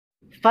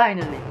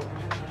Finally,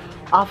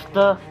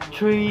 after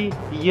 3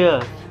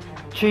 years,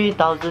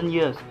 3,000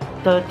 years,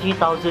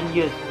 30,000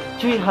 years,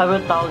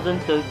 300,000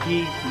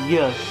 30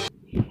 years.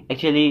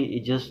 Actually,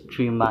 it's just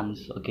 3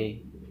 months,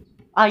 okay?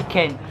 I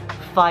can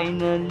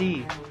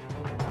finally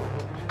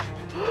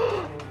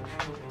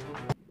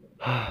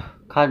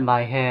cut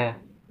my hair.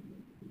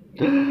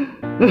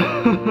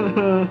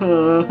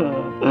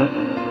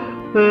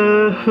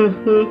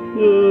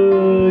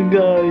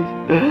 Guys,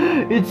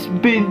 it's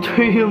been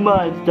 3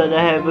 months that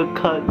I haven't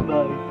cut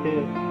my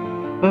hair.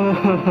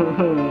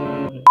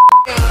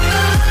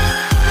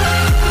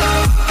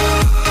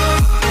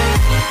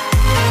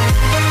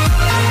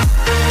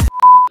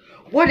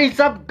 What is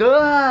up,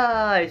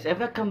 guys, and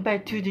welcome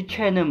back to the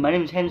channel. My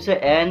name is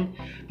Hamza, and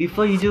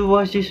before you do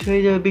watch this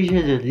video, be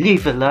sure to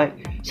leave a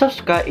like,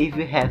 subscribe if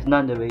you have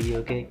not already,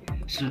 okay?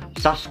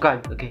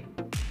 Subscribe, okay?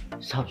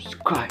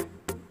 Subscribe.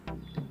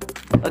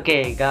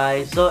 Okay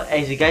guys, so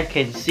as you guys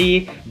can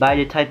see by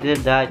the title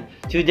that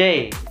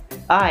today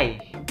I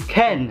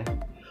can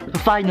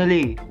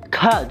finally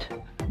cut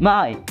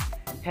my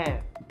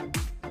hair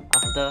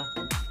after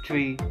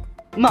 3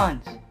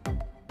 months.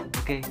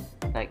 Okay,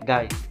 like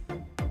guys,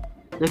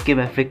 look at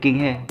my freaking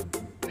hair.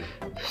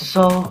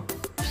 So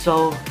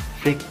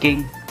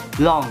freaking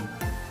long.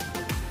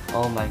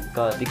 Oh my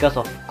god, because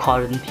of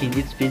quarantine,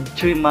 it's been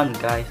 3 months,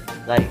 guys.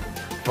 Like,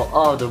 for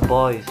all the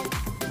boys,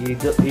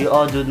 you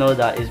all do know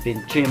that it's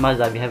been 3 months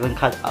that we haven't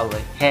cut our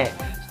hair.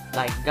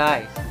 Like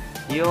guys,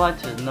 do you want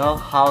to know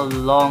how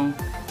long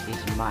is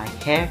my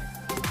hair?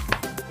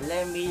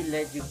 Let me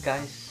let you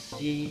guys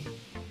see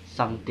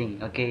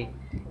something, okay?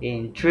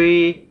 In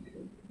 3,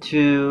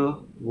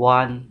 2,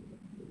 1.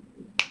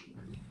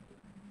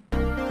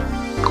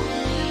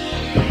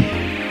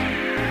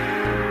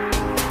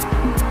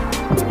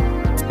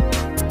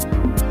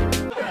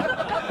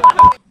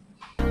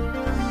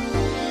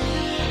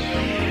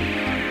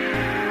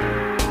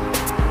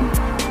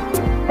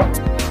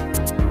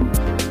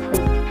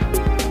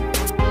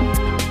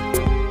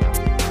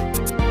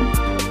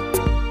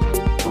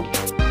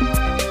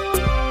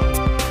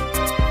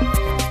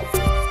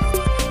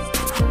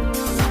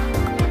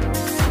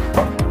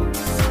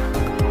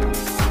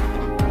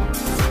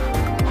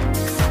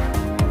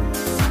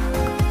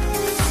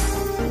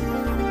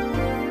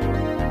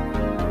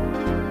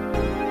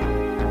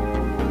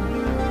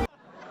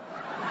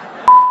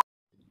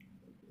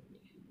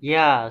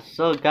 Yeah,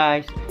 so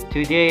guys,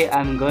 today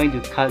I'm going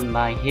to cut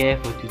my hair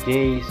for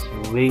today's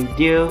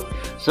video.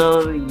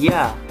 So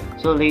yeah,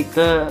 so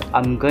later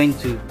I'm going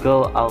to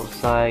go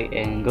outside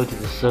and go to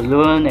the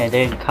salon and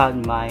then cut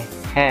my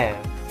hair.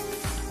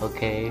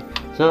 Okay,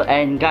 so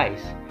and guys,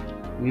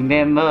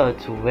 remember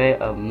to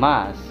wear a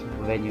mask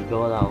when you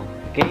go out,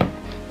 okay?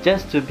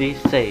 Just to be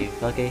safe,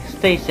 okay?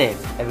 Stay safe,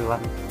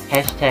 everyone.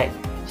 Hashtag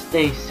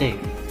stay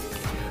safe.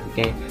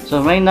 Okay,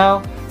 so right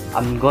now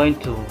I'm going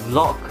to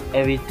vlog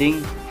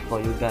everything for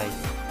you guys.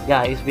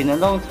 Yeah, it's been a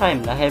long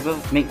time I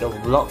haven't made a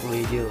vlog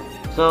video.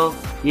 So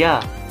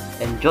yeah,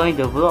 enjoy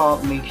the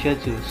vlog. Make sure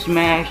to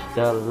smash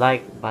the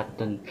like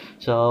button.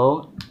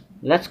 So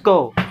let's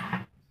go.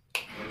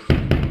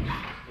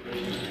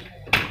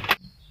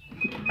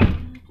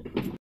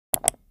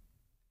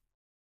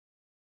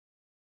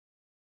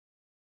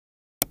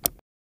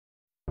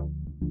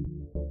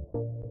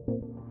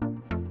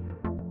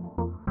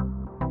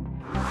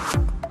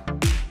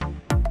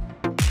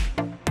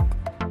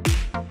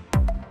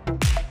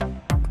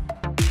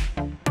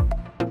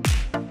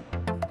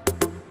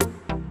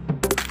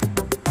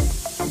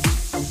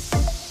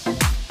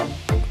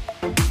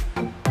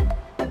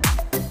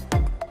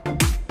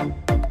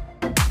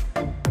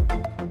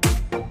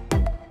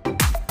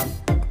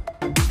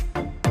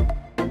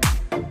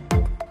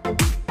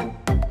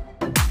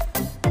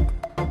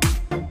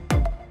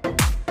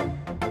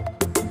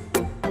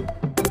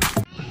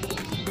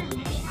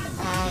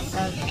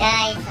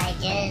 Guys, I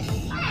just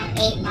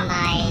ate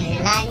my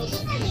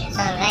lunch, so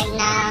right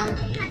now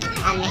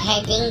I'm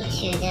heading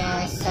to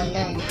the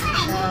salon,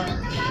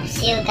 so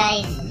see you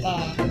guys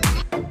there.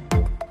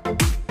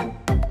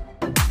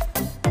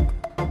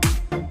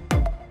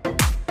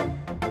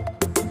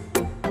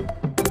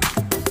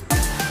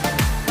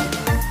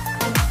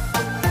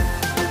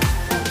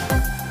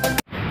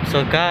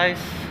 So guys,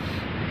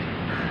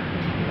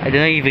 I don't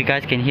know if you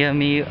guys can hear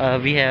me.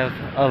 We have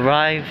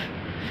arrived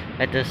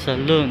at the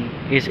salon.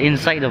 It's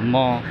inside the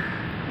mall.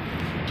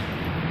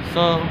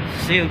 So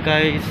see you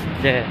guys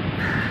there.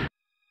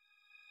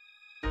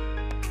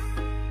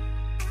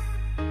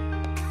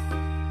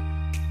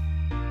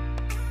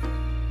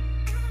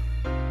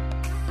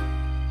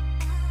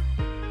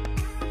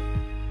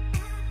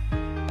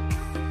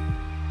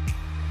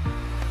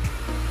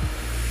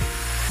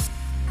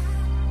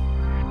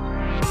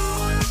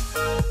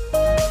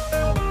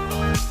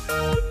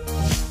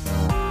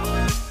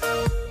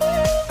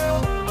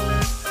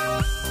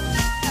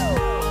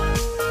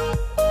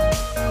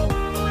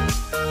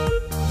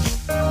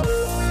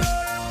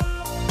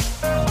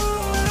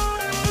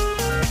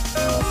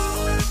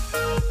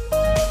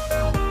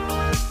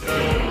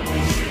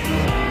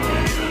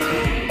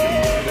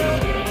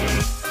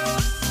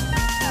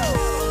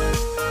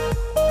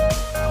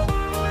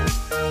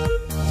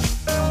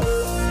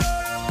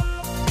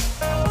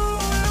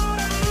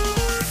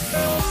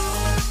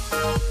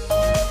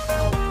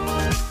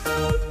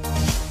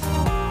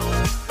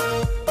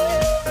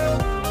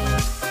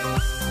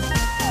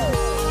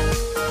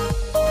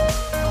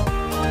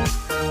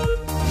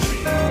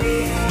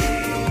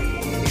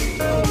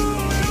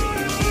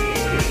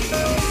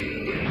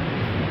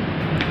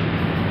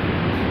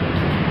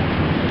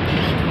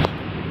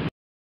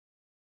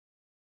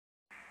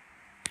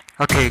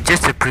 Okay,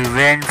 just to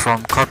prevent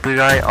from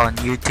copyright on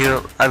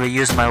YouTube, I will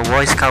use my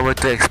voice cover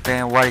to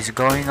explain what is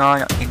going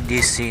on in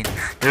this scene.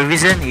 The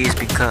reason is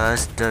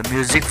because the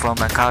music from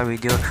my car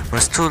video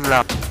was too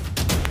loud.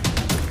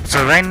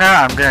 So right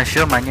now I'm gonna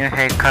show my new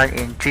haircut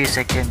in 3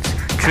 seconds.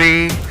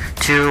 3,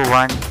 2,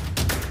 1.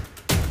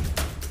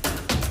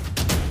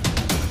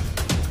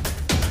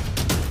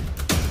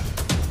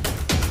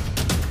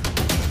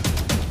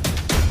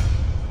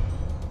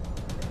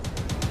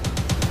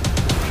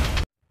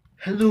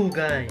 Hello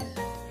guys,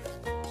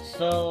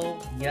 so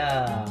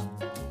yeah,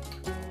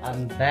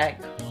 I'm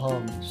back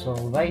home. So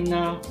right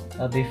now,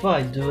 before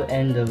I do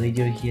end the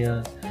video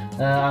here,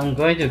 I'm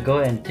going to go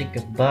and take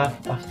a bath.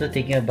 After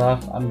taking a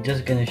bath, I'm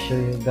just gonna show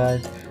you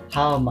guys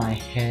how my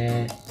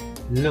hair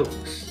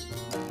looks.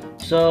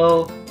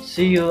 So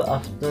see you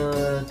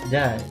after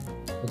that,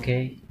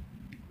 okay?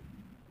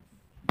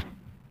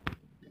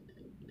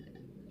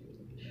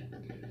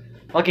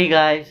 Okay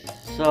guys,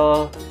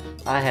 so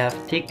I have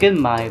taken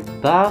my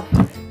bath.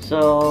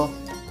 So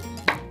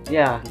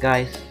yeah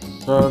guys,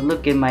 so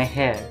look at my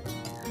hair.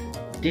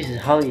 This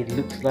is how it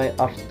looks like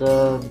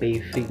after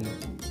bathing.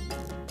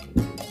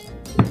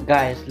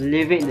 Guys,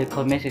 leave it in the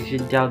comment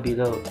section down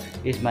below.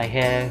 Is my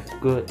hair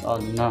good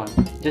or not?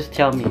 Just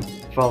tell me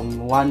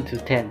from 1 to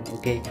 10,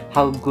 okay?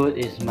 How good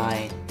is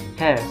my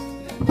hair?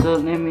 So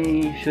let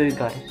me show you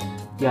guys.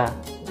 Yeah,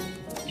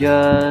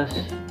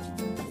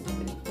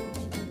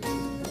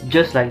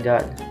 just like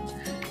that.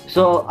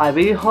 So I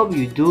really hope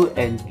you do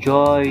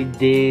enjoy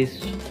this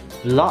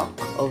vlog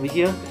over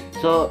here.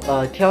 So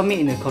tell me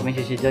in the comment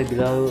section down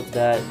below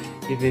that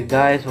if you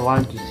guys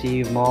want to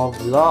see more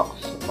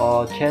vlogs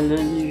or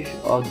challenge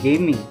or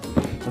gaming,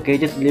 okay,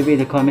 just leave it in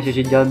the comment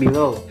section down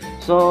below.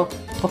 So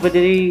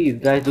hopefully you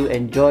guys do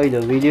enjoy the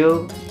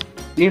video.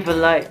 Leave a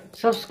like,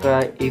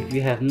 subscribe if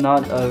you have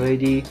not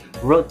already.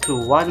 Road to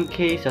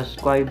 1k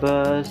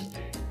subscribers,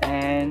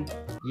 and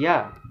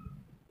yeah,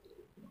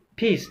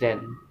 peace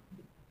then.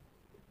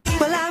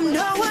 Well, I'm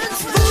no one's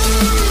fool.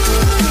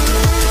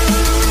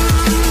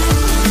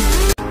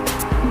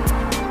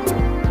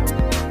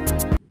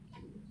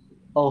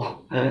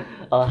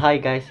 Oh, hi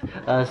guys.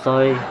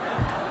 Sorry,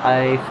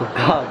 I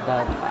forgot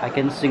that I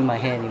can't swing my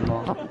hair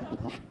anymore.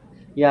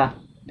 Yeah,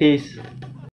 peace.